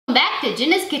back to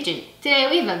Jenna's Kitchen. Today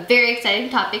we have a very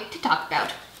exciting topic to talk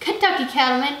about. Kentucky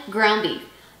Cattlemen Ground Beef.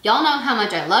 Y'all know how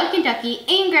much I love Kentucky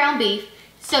and ground beef,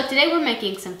 so today we're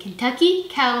making some Kentucky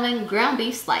Cattlemen Ground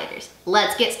Beef sliders.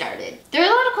 Let's get started. There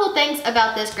are a lot of cool things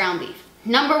about this ground beef.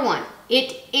 Number one,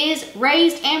 it is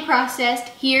raised and processed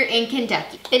here in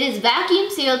Kentucky. It is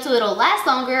vacuum sealed so it'll last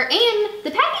longer, and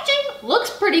the packaging looks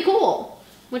pretty cool.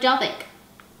 What y'all think?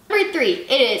 Number three,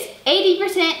 it is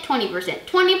 80%, 20%,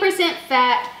 20%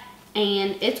 fat,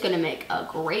 and it's gonna make a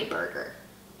great burger.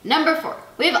 Number four,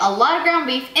 we have a lot of ground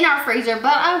beef in our freezer,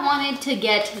 but I wanted to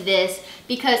get this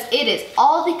because it is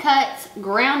all the cuts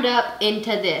ground up into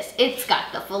this. It's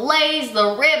got the fillets, the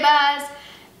ribeyes,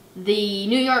 the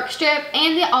New York strip,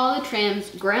 and all the trims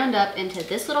ground up into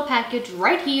this little package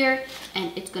right here,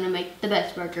 and it's gonna make the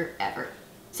best burger ever.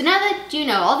 So now that you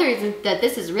know all the reasons that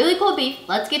this is really cool beef,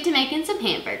 let's get to making some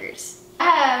hamburgers. I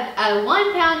have a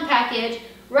 1 pound package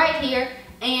right here,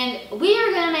 and we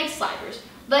are gonna make sliders.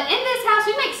 But in this house,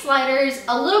 we make sliders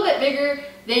a little bit bigger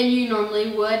than you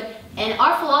normally would. And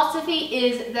our philosophy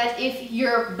is that if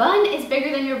your bun is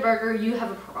bigger than your burger, you have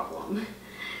a problem.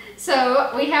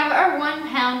 So we have our 1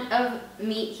 pound of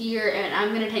meat here, and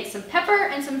I'm gonna take some pepper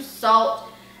and some salt.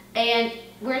 And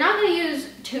we're not gonna use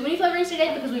too many flavorings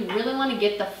today because we really wanna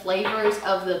get the flavors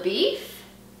of the beef.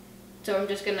 So I'm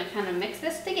just gonna kind of mix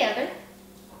this together.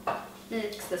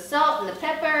 Mix the salt and the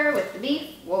pepper with the beef.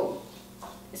 Whoa,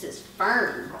 this is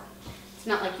firm. It's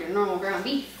not like your normal ground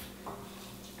beef.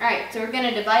 All right, so we're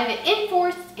gonna divide it in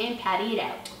fourths and patty it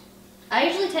out. I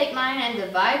usually take mine and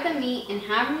divide the meat in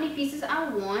however many pieces I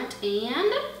want,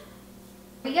 and here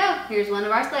we go. Here's one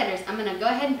of our sliders. I'm gonna go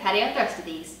ahead and patty out the rest of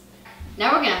these.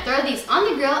 Now we're gonna throw these on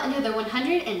the grill until they're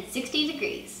 160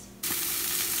 degrees.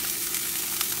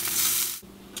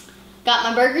 Got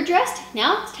my burger dressed.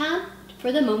 Now it's time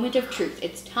for the moment of truth.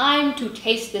 It's time to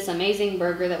taste this amazing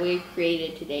burger that we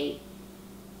created today.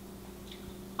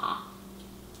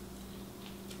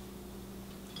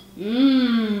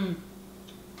 Mmm.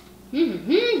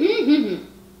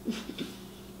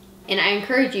 And I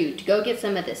encourage you to go get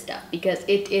some of this stuff because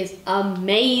it is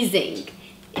amazing.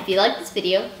 If you like this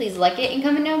video, please like it and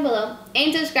comment down below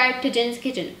and subscribe to Jenna's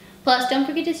Kitchen. Plus, don't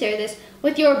forget to share this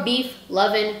with your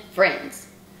beef-loving friends.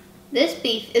 This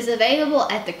beef is available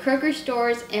at the Kroger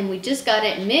stores, and we just got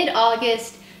it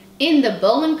mid-August in the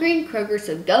Bowling Green Kroger,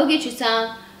 so go get you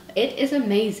some. It is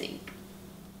amazing.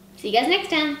 See you guys next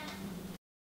time.